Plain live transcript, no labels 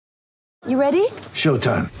You ready?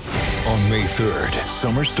 Showtime. On May 3rd,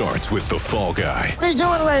 summer starts with The Fall Guy. Let's do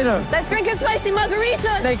it later. Let's drink a spicy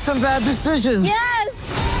margarita. Make some bad decisions. Yes!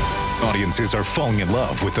 Audiences are falling in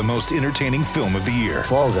love with the most entertaining film of the year.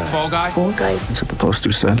 Fall Guy. Fall Guy? Fall Guy. That's what the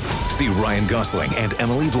poster said. See Ryan Gosling and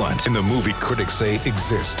Emily Blunt in the movie critics say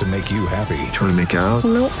exists to make you happy. Trying to make it out?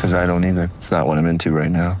 Nope. Because I don't either. It's not what I'm into right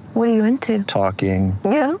now. What are you into? Talking.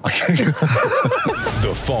 Yeah.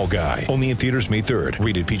 The Fall Guy. Only in theaters May 3rd.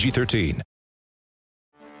 Rated PG-13.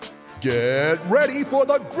 Get ready for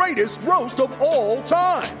the greatest roast of all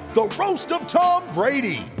time. The Roast of Tom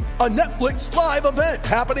Brady. A Netflix live event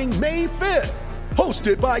happening May 5th.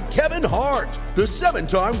 Hosted by Kevin Hart. The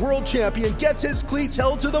 7-time world champion gets his cleats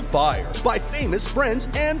held to the fire by famous friends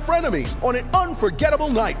and frenemies on an unforgettable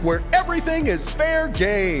night where everything is fair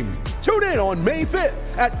game. Tune in on May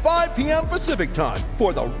 5th at 5 p.m. Pacific time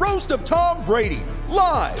for the Roast of Tom Brady.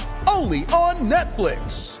 Live only on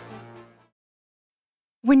Netflix.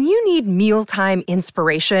 When you need mealtime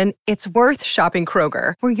inspiration, it's worth shopping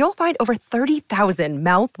Kroger, where you'll find over 30,000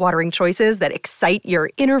 mouth-watering choices that excite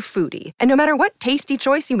your inner foodie. And no matter what tasty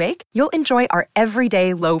choice you make, you'll enjoy our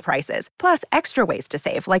everyday low prices, plus extra ways to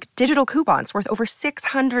save, like digital coupons worth over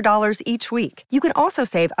 $600 each week. You can also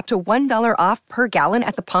save up to $1 off per gallon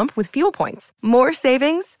at the pump with fuel points. More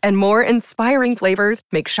savings and more inspiring flavors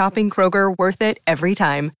make shopping Kroger worth it every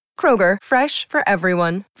time. Kroger, fresh for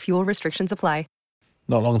everyone. Fuel restrictions apply.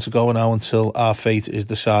 Not long to go now until our fate is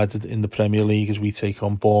decided in the Premier League as we take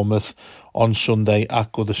on Bournemouth on Sunday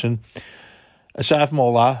at Goodison. Aside from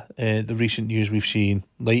all that, the recent news we've seen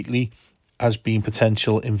lately has been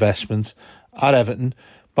potential investment at Everton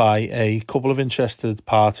by a couple of interested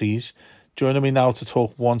parties. Joining me now to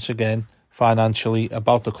talk once again financially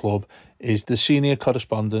about the club is the senior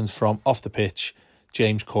correspondent from Off the Pitch,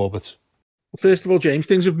 James Corbett. First of all, James,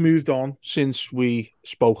 things have moved on since we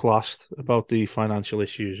spoke last about the financial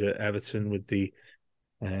issues at Everton, with the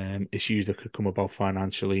issues that could come about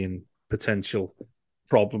financially and potential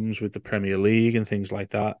problems with the Premier League and things like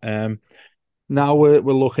that. Now we're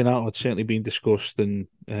looking at, it's certainly been discussed and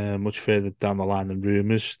much further down the line than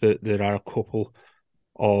rumours, that there are a couple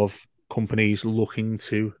of companies looking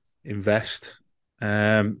to invest,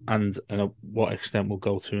 and at what extent we'll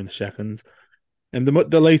go to in a second. And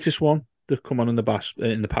the latest one that come on in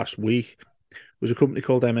the past week was a company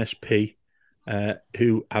called MSP,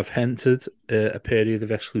 who have entered a period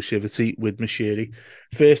of exclusivity with Mashiri.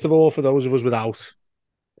 First of all, for those of us without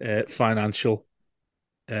financial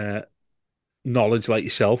knowledge like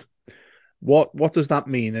yourself, what does that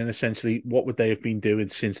mean? And essentially, what would they have been doing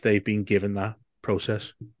since they've been given that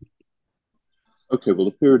process? Okay, well,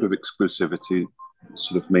 the period of exclusivity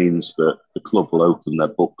sort of means that the club will open their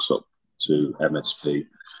books up to MSP.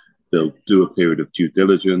 They'll do a period of due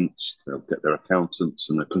diligence. They'll get their accountants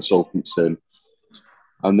and their consultants in,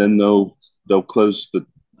 and then they'll close the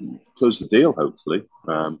deal. Hopefully,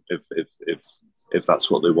 if that's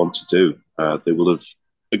what they want to do, they will have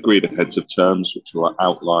agreed a heads of terms which will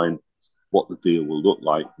outline what the deal will look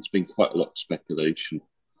like. There's been quite a lot of speculation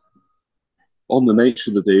on the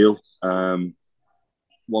nature of the deal.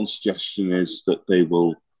 One suggestion is that they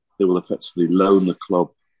will effectively loan the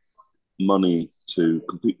club money to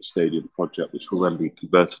complete the stadium project, which will then be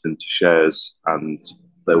converted into shares, and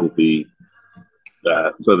there will be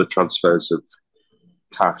further transfers of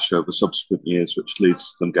cash over subsequent years, which leads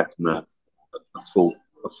to them getting a full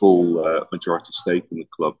majority stake in the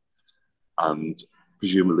club, and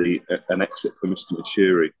presumably an exit for Mr.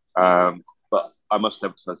 Mashiri. But I must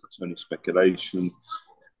emphasise that's only speculation.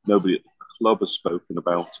 Nobody at the club has spoken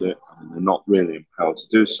about it. I mean, they're not really empowered to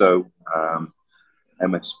do so.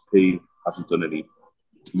 MSP haven't done any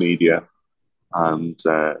media, and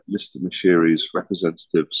Mr. Mashiri's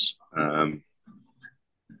representatives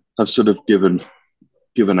have sort of given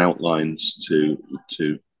outlines to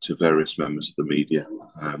various members of the media,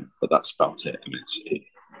 but that's about it. I mean,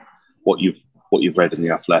 what you've read in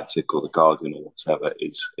the Athletic or the Guardian or whatever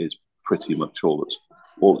is pretty much all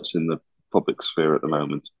that's in the public sphere at the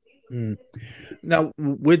moment. Now,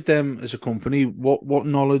 with them as a company, what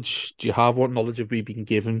knowledge do you have? What knowledge have we been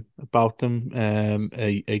given about them?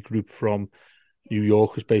 A group from New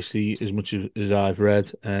York is basically, as much as I've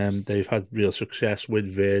read, they've had real success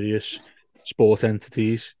with various sport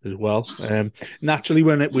entities as well. Naturally,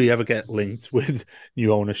 when we ever get linked with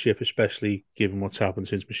new ownership, especially given what's happened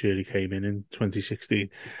since Mashiri came in 2016,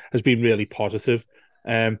 has been really positive.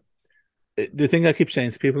 The thing I keep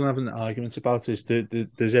saying to people and having arguments about is that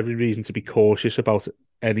there's every reason to be cautious about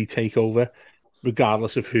any takeover,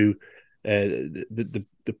 regardless of who the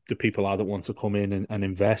people are that want to come in and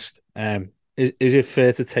invest. Is it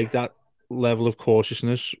fair to take that level of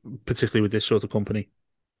cautiousness, particularly with this sort of company?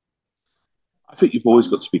 I think you've always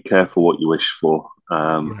got to be careful what you wish for,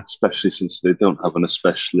 Yeah. especially since they don't have an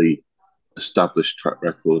especially established track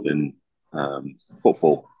record in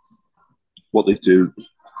football. What they do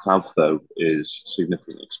have, though, is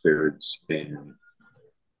significant experience in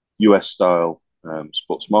US style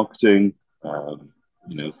sports marketing. The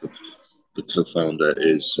co-founder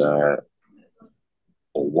is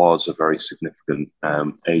or was a very significant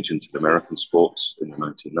agent in American sports in the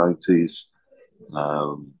 1990s.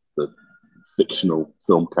 The fictional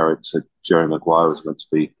film character Jerry Maguire was meant to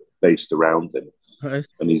be based around him, Right.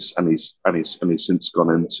 and he's since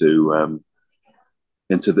gone into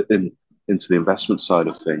the into the investment side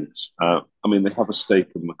of things. I mean, they have a stake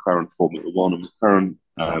in McLaren Formula One, and McLaren,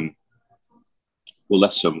 well,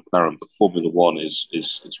 less so McLaren, but Formula One is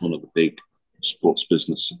one of the big sports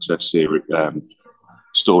business success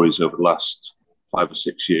stories over the last 5 or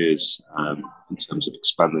 6 years in terms of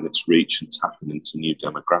expanding its reach and tapping into new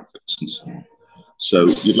demographics and so on. So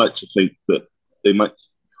you'd like to think that they might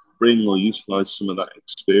bring or utilize some of that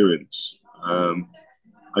experience. And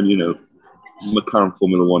McLaren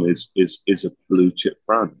Formula One is a blue chip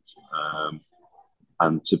brand,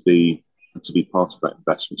 and to be part of that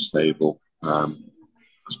investment stable, I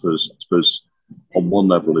suppose on one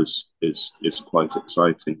level is quite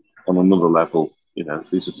exciting. On another level,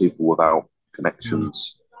 these are people without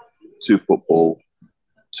connections to football,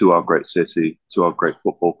 to our great city, to our great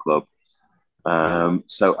football club.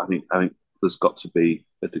 So I think there's got to be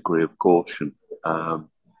a degree of caution.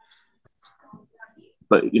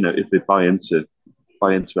 But if they buy into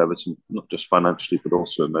Everton, not just financially but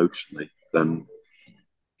also emotionally, then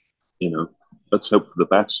let's hope for the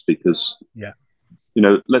best, because Yeah.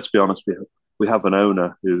 let's be honest, we have an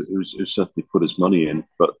owner who's certainly put his money in,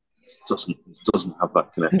 but doesn't have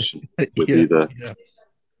that connection with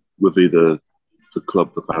either the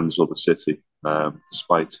club, the fans, or the city,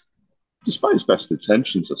 despite his best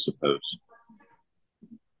intentions, I suppose.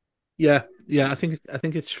 Yeah, I think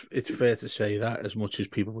it's fair to say that, as much as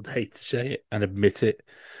people would hate to say it and admit it.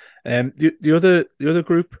 The other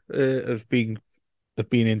group have been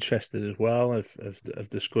interested as well. Have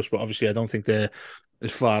discussed, but obviously I don't think they're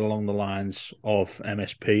as far along the lines of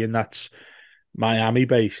MSP, and that's Miami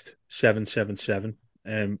based 777.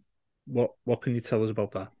 What can you tell us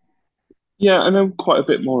about that? Yeah, I know quite a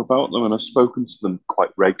bit more about them, and I've spoken to them quite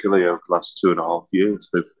regularly over the last 2.5 years.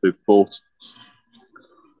 They've bought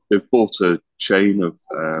a chain of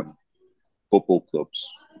football clubs.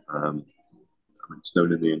 It's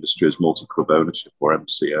known in the industry as multi-club ownership, or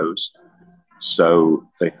MCOs. So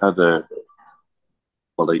they had they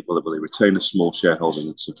retain a small shareholding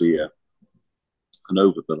in Sevilla, and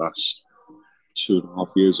over the last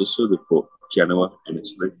 2.5 years or so, they've bought Genoa in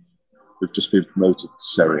Italy. They've just been promoted to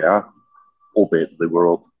Serie A, albeit they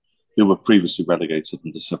were previously relegated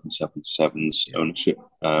under 777's ownership.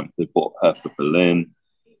 They bought Hertha Berlin,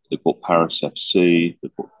 they bought Paris FC, they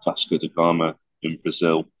bought Vasco da Gama in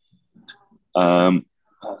Brazil. And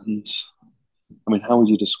I mean, how would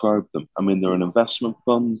you describe them? I mean, they're an investment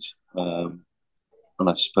fund, and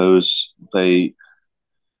I suppose there's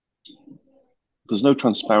no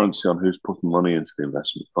transparency on who's putting money into the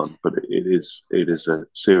investment fund, but it is a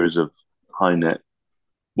series of high net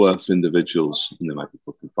worth individuals, and they might be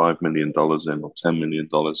putting $5 million in, or $10 million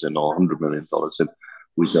in, or $100 million in.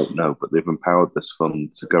 We don't know, but they've empowered this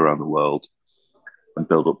fund to go around the world and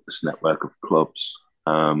build up this network of clubs.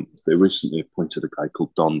 They recently appointed a guy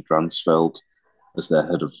called Don Dransfeld as their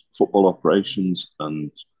head of football operations,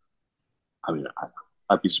 and I mean,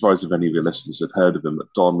 I'd be surprised if any of your listeners had heard of him.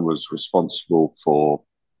 But Don was responsible for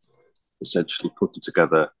essentially putting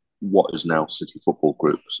together what is now City Football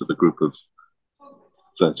Group, so the group of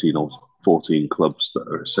 13 or 14 clubs that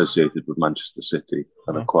are associated with Manchester City,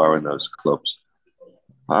 and acquiring those clubs.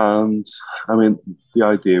 And I mean, the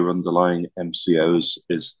idea underlying MCOs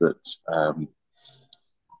is that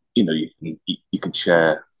you can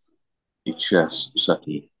share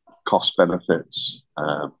certain cost benefits.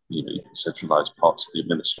 You can centralize parts of the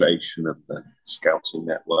administration of the scouting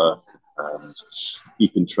network, and you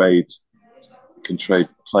can trade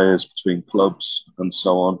players between clubs and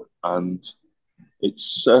so on. And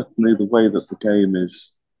it's certainly the way that the game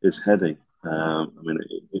is heading. I mean,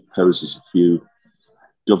 it poses a few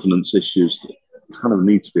governance issues that kind of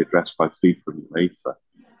need to be addressed by FIFA and UEFA.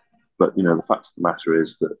 But the fact of the matter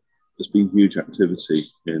is that there's been huge activity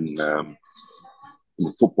in the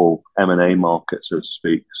football M&A market, so to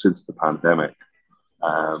speak, since the pandemic.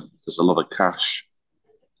 There's a lot of cash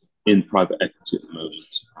in private equity at the moment,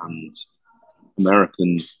 and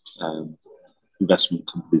American investment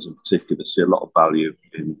companies in particular see a lot of value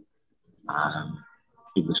in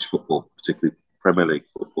English football, particularly Premier League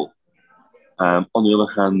football. On the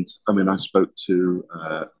other hand, I mean, I spoke to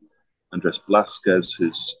Andres Velasquez,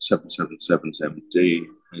 who's 777's MD.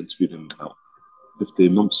 I interviewed him about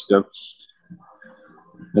 15 months ago.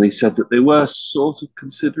 And he said that they were sort of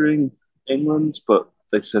considering England, but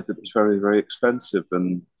they said that it was very, very expensive.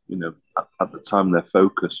 And, at the time, their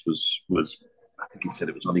focus was I think he said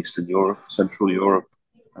it was on Eastern Europe, Central Europe.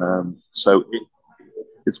 So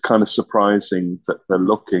it's kind of surprising that they're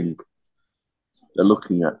looking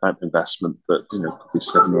at investment that could be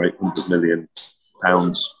 700 or 800 million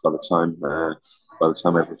pounds by the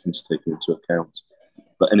time everything's taken into account.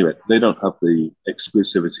 But anyway, they don't have the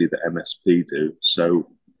exclusivity that MSP do, so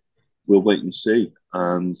we'll wait and see.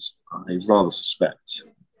 And I rather suspect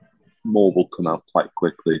more will come out quite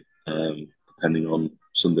quickly, depending on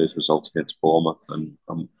Sunday's result against Bournemouth and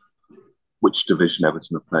which division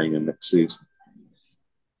Everton are playing in next season.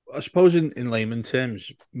 I suppose in layman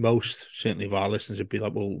terms, most certainly of our listeners would be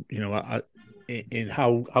like, well, in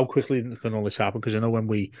how quickly can all this happen? Because I know when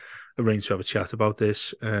we arranged to have a chat about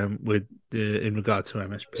this in regard to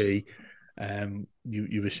MSP,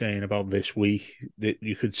 you were saying about this week that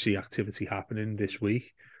you could see activity happening this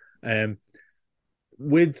week.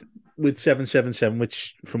 With 777,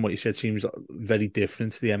 which from what you said seems very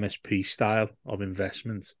different to the MSP style of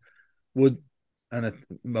investment,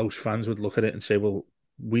 most fans would look at it and say, well,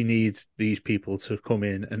 we need these people to come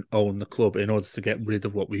in and own the club in order to get rid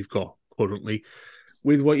of what we've got currently.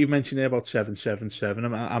 With what you mentioned there about 777,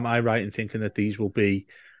 am I right in thinking that these will be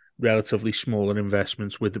relatively smaller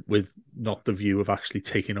investments with not the view of actually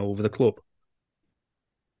taking over the club?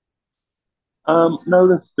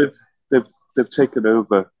 No, they've taken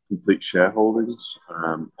over complete shareholdings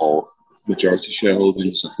or majority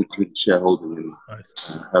shareholdings. I think shareholding in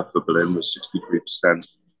Hertha Berlin was 63%.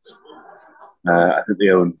 I think they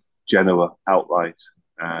own Genoa outright,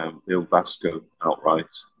 they own Vasco outright,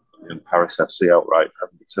 and Paris FC outright. I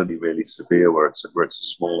think it's only really Sevilla where it's a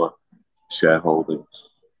smaller shareholding.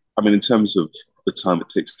 I mean, in terms of the time it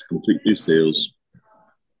takes to complete these deals,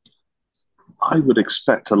 I would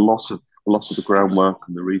expect a lot of the groundwork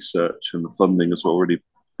and the research and the funding has already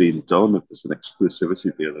been done if there's an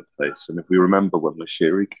exclusivity deal in place. And if we remember when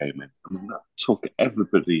Mashiri came in, I mean, that took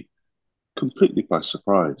everybody completely by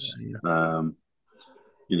surprise. Yeah.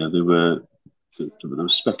 There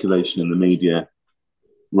was speculation in the media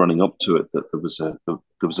running up to it that there was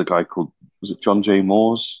a guy called, was it John J.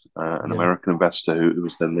 Moores, an American investor who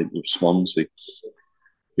was then linked with Swansea,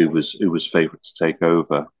 who was favourite to take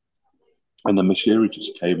over, and then Mashiri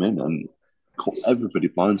just came in and caught everybody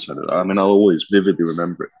blindsided. I mean, I'll always vividly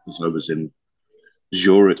remember it because I was in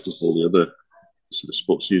Zurich with all the other sort of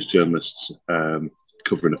sports news journalists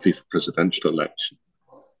covering a FIFA presidential election.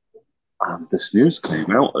 And this news came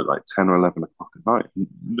out at like 10 or 11 o'clock at night.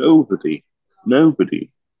 Nobody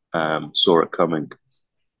saw it coming.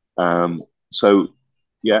 So,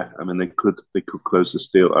 yeah, I mean, they could close this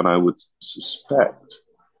deal, and I would suspect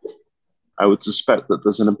that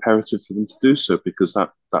there's an imperative for them to do so because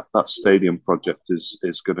that stadium project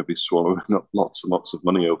is going to be swallowing up lots and lots of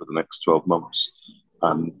money over the next 12 months,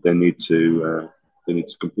 and they need to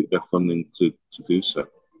complete their funding to do so.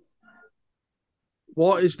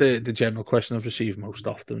 What is the general question I've received most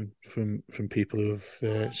often from people who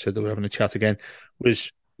have said that we're having a chat again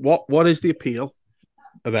was what is the appeal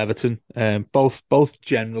of Everton, both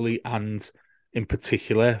generally and in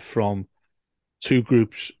particular from two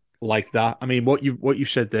groups like that? I mean, what you've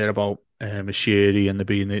said there about Mashiri and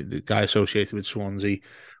being the guy associated with Swansea,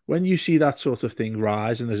 when you see that sort of thing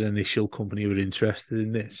rise and there's an initial company who are interested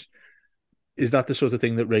in this, is that the sort of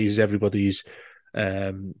thing that raises everybody's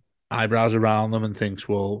eyebrows around them and thinks,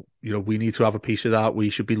 well, we need to have a piece of that. We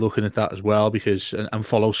should be looking at that as well and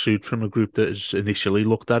follow suit from a group that has initially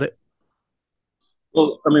looked at it?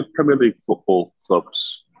 Well, I mean, Premier League football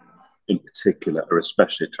clubs in particular are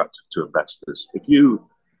especially attractive to investors. If you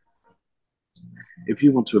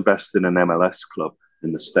want to invest in an MLS club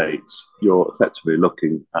in the States, you're effectively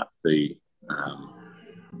looking at the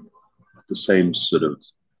same sort of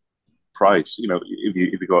price. If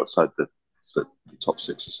you go outside the top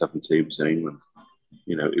 6 or 7 teams in England,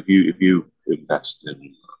 if you invest in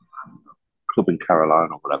a club in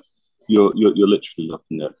Carolina or whatever, you're literally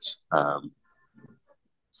looking at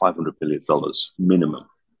 $500 billion minimum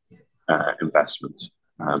investment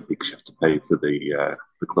because you have to pay for the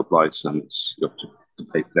club license, you have to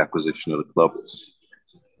pay for the acquisition of the club.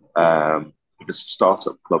 If it's a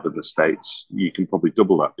startup club in the States, you can probably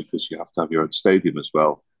double that because you have to have your own stadium as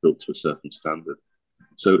well, built to a certain standard.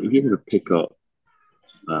 So if you're going to pick up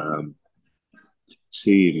a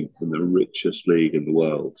team in the richest league in the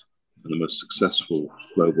world and the most successful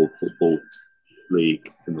global football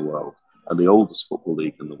league in the world and the oldest football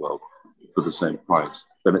league in the world for the same price,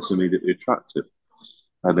 then it's immediately attractive.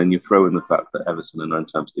 And then you throw in the fact that Everton are 9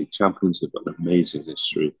 times league champions. They've got an amazing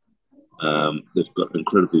history. They've got an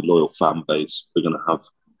incredibly loyal fan base. They're going to have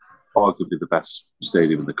arguably the best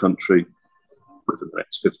stadium in the country within the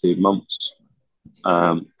next 15 months.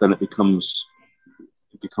 Then it becomes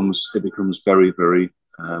very, very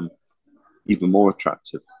even more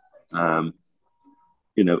attractive.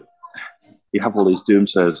 You know, you have all these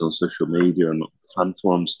doomsayers on social media and fan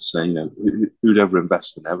forums saying, who'd ever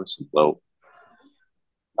invest in Everton? Well,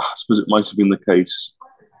 I suppose it might have been the case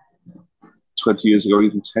 20 years ago, or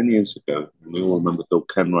even 10 years ago. And we all remember Bill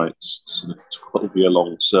Kenwright's sort of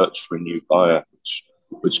 12-year-long search for a new buyer,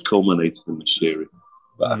 which culminated in Mashiri.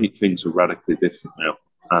 But I think things are radically different now,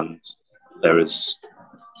 and there is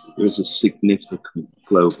a significant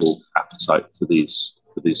global appetite for these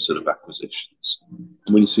sort of acquisitions.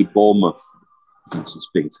 And when you see Bournemouth, for instance,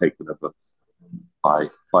 being taken over by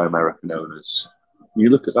American owners, when you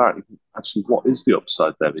look at that, you think, actually, what is the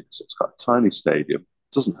upside there? Because it's got a tiny stadium,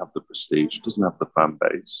 doesn't have the prestige, doesn't have the fan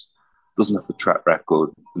base, doesn't have the track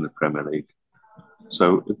record in the Premier League.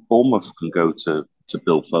 So if Bournemouth can go to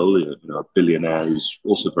Bill Foley, a billionaire who's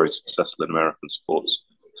also very successful in American sports,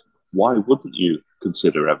 why wouldn't you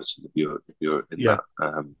consider Everton if you're in that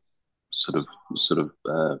sort of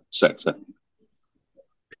sector?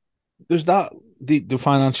 There's that the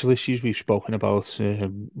financial issues we've spoken about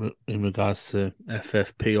in regards to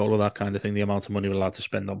FFP, all of that kind of thing, the amount of money we're allowed to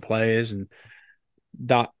spend on players, and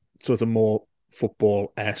that sort of more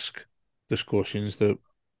football-esque discussions that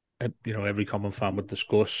every common fan would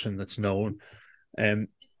discuss and that's known. I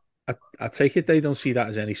take it they don't see that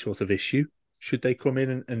as any sort of issue. Should they come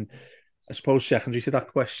in and I suppose secondary to that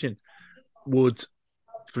question, would,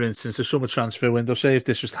 for instance, the summer transfer window, say if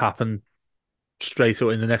this was to happen straight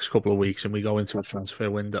up in the next couple of weeks and we go into a transfer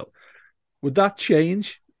window, would that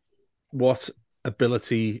change what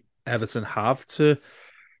ability Everton have to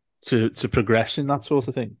progress in that sort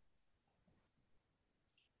of thing?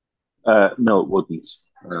 No, it wouldn't.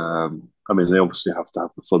 I mean, they obviously have to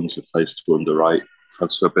have the funds in place to underwrite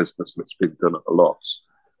transfer business, and it's been done at a loss.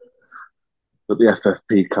 But the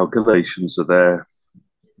FFP calculations are there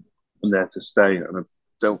and there to stay, and I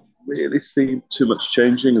don't really see too much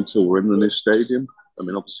changing until we're in the new stadium. I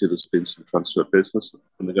mean, obviously there's been some transfer business,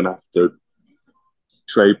 and they're going to have to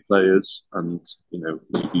trade players, and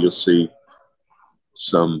maybe you'll see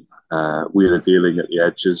some wheeler dealing at the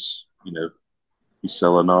edges. You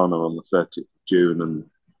sell Onana on the 30th of June, and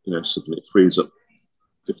suddenly it frees up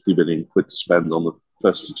 50 million quid to spend on the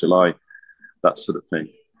 1st of July, that sort of thing.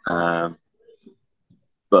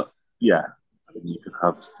 But yeah, I mean, you could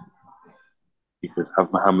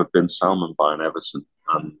have Mohammed bin Salman buying Everton,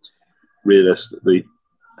 and realistically,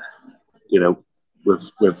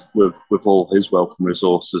 with all his wealth and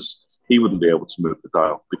resources, he wouldn't be able to move the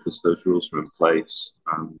dial because those rules are in place,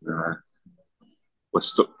 and we're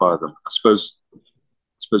stuck by them. I suppose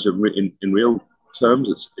in real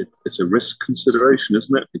terms, it's a risk consideration,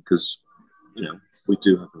 isn't it? Because we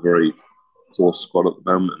do have a very poor squad at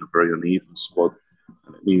the moment and a very uneven squad,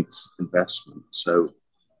 and it needs investment. So,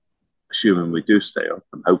 assuming we do stay up,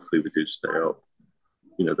 and hopefully we do stay up,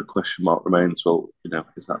 the question mark remains: well,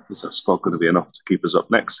 is that squad going to be enough to keep us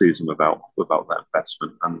up next season without that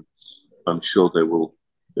investment? And I'm sure they will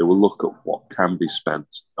look at what can be spent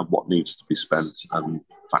and what needs to be spent, and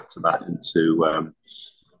factor that into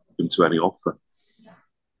any offer.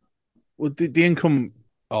 Well, the income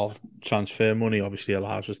of transfer money obviously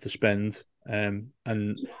allows us to spend, and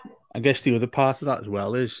I guess the other part of that as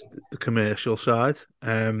well is the commercial side.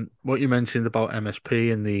 What you mentioned about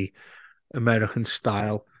MSP and the American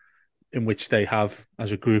style in which they have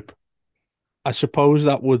as a group, I suppose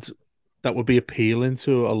that would be appealing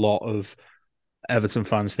to a lot of Everton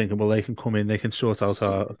fans, thinking, well, they can come in, they can sort out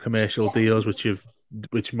our commercial deals,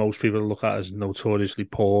 which most people look at as notoriously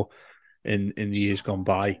poor in the years gone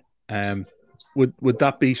by. Would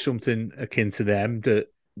that be something akin to them that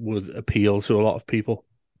would appeal to a lot of people?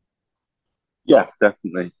 Yeah,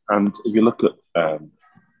 definitely. And if you look at the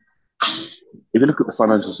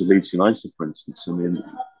financials of Leeds United, for instance, I mean,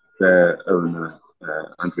 their owner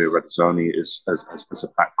Andrea Redazzani has a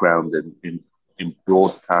background in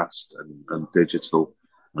broadcast and digital,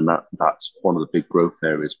 and that's one of the big growth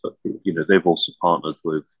areas. But they've also partnered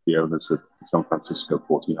with the owners of the San Francisco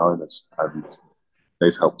 49ers, and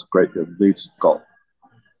they've helped a great deal. Leeds have got,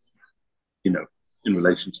 in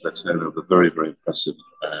relation to their turnover, very, very impressive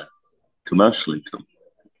commercial income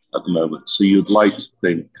at the moment. So you'd like to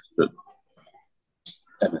think that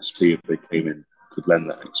MSP, if they came in, could lend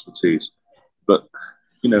that expertise. But I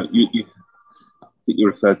think you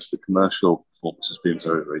referred to the commercial performance as being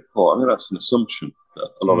very, very poor. I mean, that's an assumption that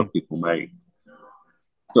a lot of people make.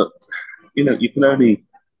 But you can only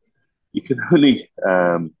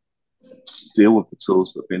deal with the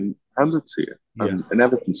tools that have been handed to you. Yeah. And in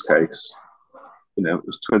Everton's case, it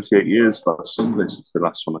was 28 years last Sunday since they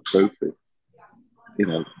last won a trophy.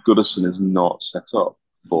 Goodison is not set up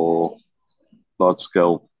for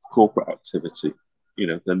large-scale corporate activity.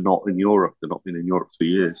 They're not in Europe. They've not been in Europe for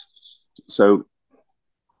years. So,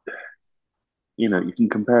 you can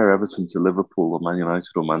compare Everton to Liverpool or Man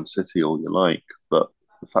United or Man City all you like, but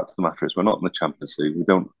the fact of the matter is we're not in the Champions League. We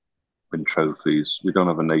don't win trophies. We don't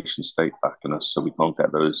have a nation state backing us, so we can't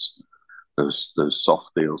get those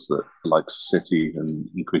soft deals that like City and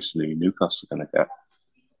increasingly Newcastle are going to get.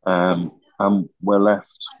 And we're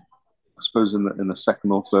left, I suppose, in the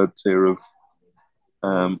second or third tier of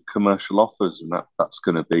commercial offers, and that's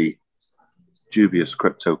going to be dubious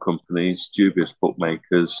crypto companies, dubious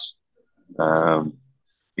bookmakers,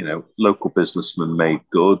 local businessmen made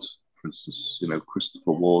good. For instance,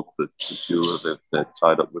 Christopher Ward, the jeweler, they're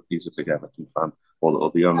tied up with. He's a big Everton fan, or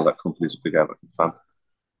the owner of that company is a big Everton fan,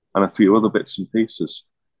 and a few other bits and pieces.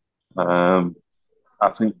 I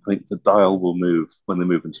think the dial will move when they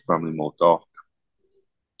move into Bramley Moor Dock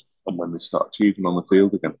and when they start achieving on the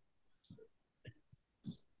field again.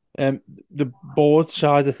 The board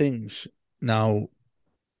side of things now,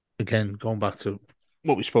 again, going back to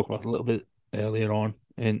what we spoke about a little bit earlier on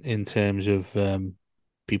in terms of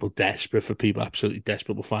people absolutely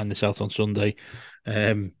desperate will find this out on Sunday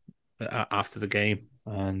after the game,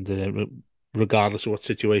 and regardless of what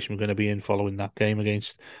situation we're going to be in following that game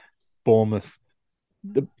against Bournemouth.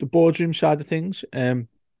 The boardroom side of things, can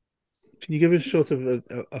you give us sort of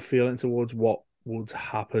a feeling towards what would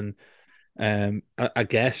happen? I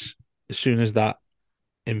guess as soon as that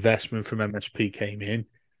investment from MSP came in,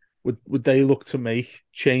 would they look to make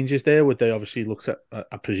changes there? Would they obviously look to,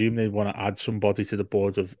 I presume they'd want to add somebody to the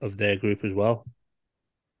board of their group as well?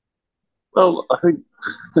 Well, I think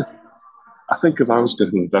if I was going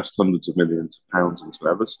to invest hundreds of millions of pounds into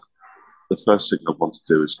Everton, the first thing I want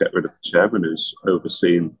to do is get rid of the chairman who's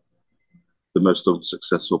overseen the most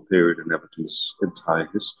unsuccessful period in Everton's entire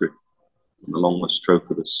history, and the longest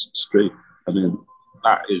trophyless streak. I mean,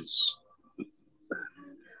 that is,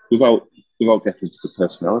 without getting into the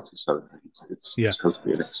personality side of things, it's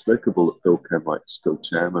totally inexplicable that Phil Kenwright is still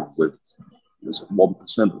chairman with 1% or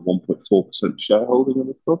 1.4% shareholding in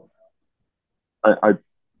the club. I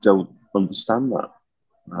don't understand that.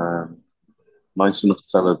 Nice enough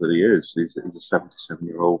fellow that he is, he's a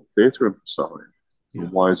 77-year-old theatre impresario. Yeah.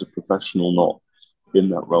 Why is a professional not in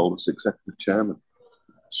that role as executive chairman?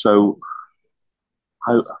 So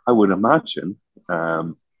I would imagine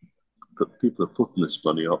that people are putting this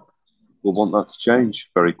money up will want that to change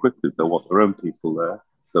very quickly. They'll want their own people there.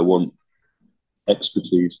 They'll want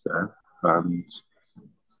expertise there, and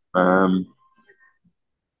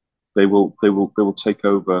they will take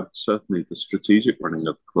over certainly the strategic running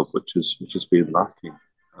of the club, which has been lacking.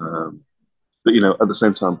 But at the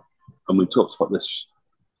same time, and we talked about this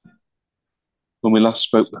when we last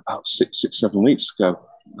spoke about 7 weeks ago.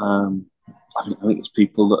 I think there's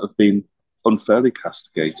people that have been unfairly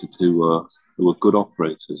castigated who are good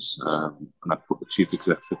operators, and I put the chief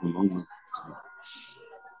executive among them.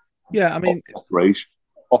 Yeah, I mean,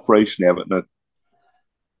 operationally, Everton,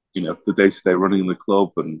 the day-to-day running of the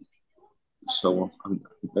club and so on. I mean,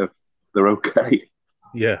 they're okay.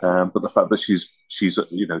 Yeah. But the fact that she's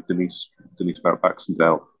Denise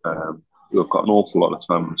Barrett-Baxendale, who I've got an awful lot of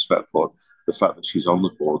time and respect for, the fact that she's on the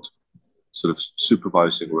board, sort of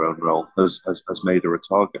supervising her own role, has made her a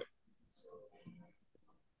target.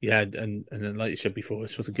 Yeah, and like you said before,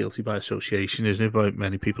 it's sort of guilty by association, isn't it? By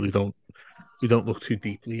many people who don't look too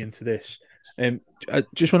deeply into this. I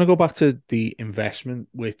just want to go back to the investment,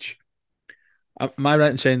 which am I right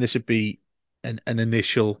in saying this would be an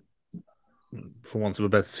initial, for want of a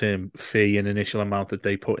better term, fee, an initial amount that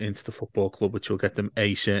they put into the football club, which will get them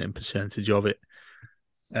a certain percentage of it.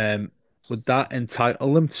 Would that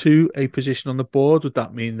entitle them to a position on the board? Would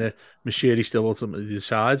that mean that Moshiri still ultimately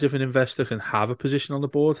decides if an investor can have a position on the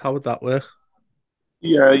board? How would that work?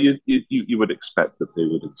 Yeah, you would expect that they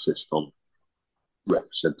would insist on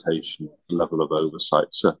representation, level of oversight,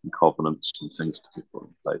 certain covenants and things to be put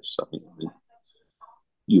in place. I mean,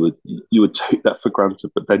 you would take that for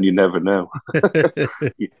granted, but then you never know. Again,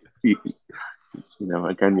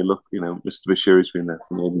 you look, Mr. Bashiri's been there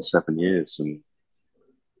for more than 7 years, and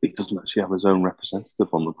he doesn't actually have his own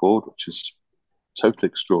representative on the board, which is totally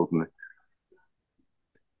extraordinary.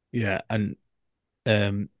 Yeah, and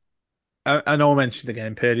I know I mentioned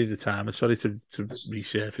again period of time. I'm sorry to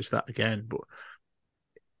resurface that again, but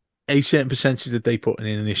a certain percentage that they put in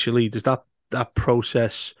initially, does that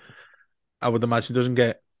process, I would imagine, doesn't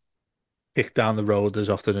get kicked down the road as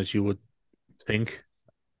often as you would think.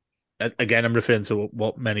 Again, I'm referring to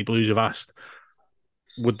what many Blues have asked.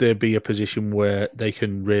 Would there be a position where they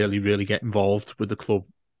can really, really get involved with the club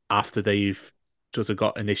after they've sort of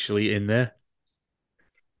got initially in there?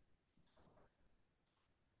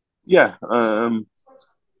 Yeah, I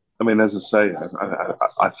mean, as I say,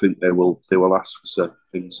 I think they will ask for certain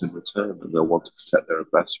things in return, and they'll want to protect their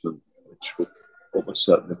investment, which will almost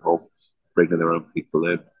certainly involve bringing their own people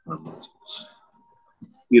in. And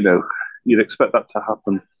you'd expect that to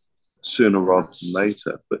happen sooner rather than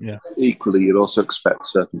later. But equally, you'd also expect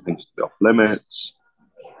certain things to be off limits.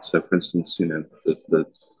 So, for instance,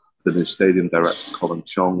 the new stadium director, Colin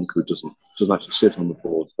Chong, who doesn't actually sit on the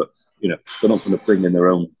board, but they're not going to bring in their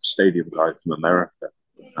own stadium guy from America.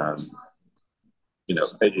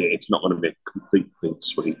 It's not going to be a complete clean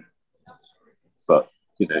sweep, but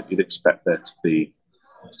you'd expect there to be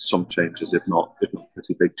some changes, if not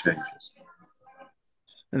pretty big changes.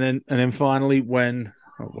 And then finally,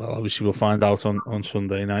 obviously we'll find out on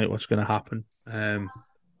Sunday night what's going to happen.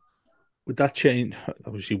 Would that change?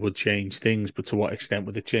 Obviously, would change things, but to what extent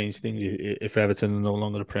would it change things if Everton are no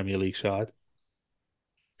longer a Premier League side?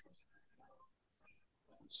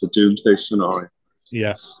 It's the doomsday scenario.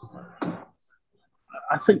 Yeah.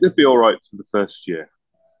 I think they'd be all right for the first year.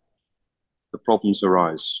 The problems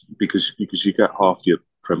arise because you get half your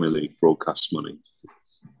Premier League broadcast money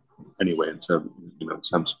anyway in terms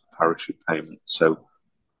of parachute payment. So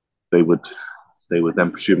they would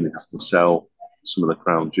then presumably have to sell some of the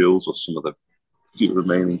crown jewels or some of the few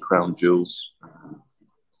remaining crown jewels,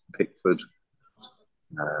 Pickford,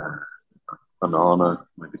 Onana,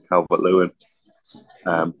 maybe Calvert-Lewin,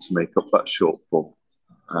 to make up that shortfall.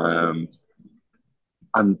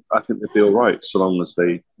 And I think they'd be all right so long as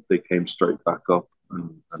they came straight back up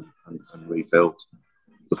and rebuilt.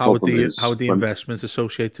 How would the investment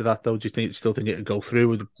associated to that, though? Do you still think it would go through?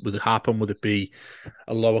 Would it happen? Would it be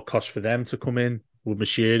a lower cost for them to come in? Would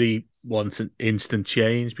Moshiri want an instant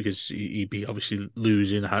change because he'd be obviously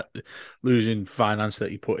losing finance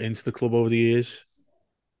that he put into the club over the years?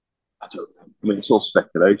 I don't know. I mean, it's all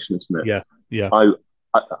speculation, isn't it? Yeah. I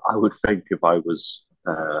would think if I was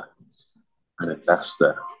an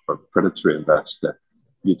investor or a predatory investor,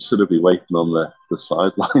 you'd sort of be waiting on the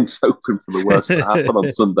sidelines, hoping for the worst to happen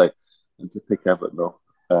on Sunday and to pick Everton up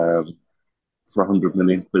for 100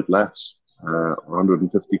 million quid less or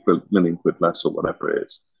 150 million quid less or whatever it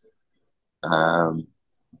is. I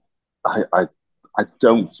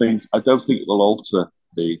don't think it will alter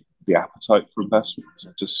the appetite for investment.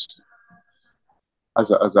 Just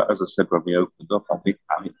as I said when we opened up, I think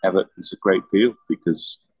Everton's a great deal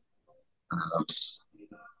because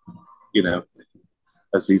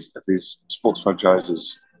as these sports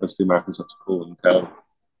franchises, as the Americans like to call them, go,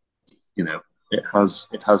 it has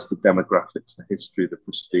the demographics, the history, the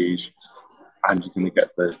prestige, and you're going to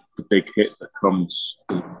get the big hit that comes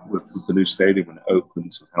with the new stadium when it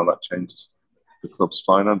opens and how that changes the club's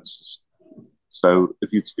finances. So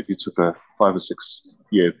if you took a 5 or 6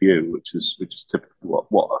 year view, which is typically what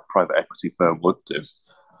a private equity firm would do,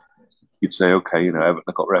 you'd say, okay, Everton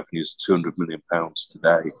have got revenues of £200 million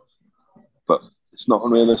today, but it's not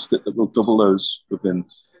unrealistic that we'll double those within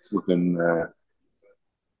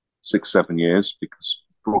 6-7 years because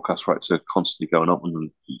broadcast rights are constantly going up,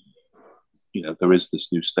 and there is this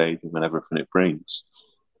new stadium and everything it brings,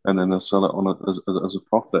 and then they'll sell it on as a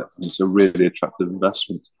profit. And it's a really attractive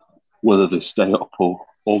investment, whether they stay up or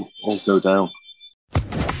go down.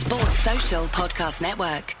 Sports Social Podcast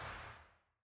Network.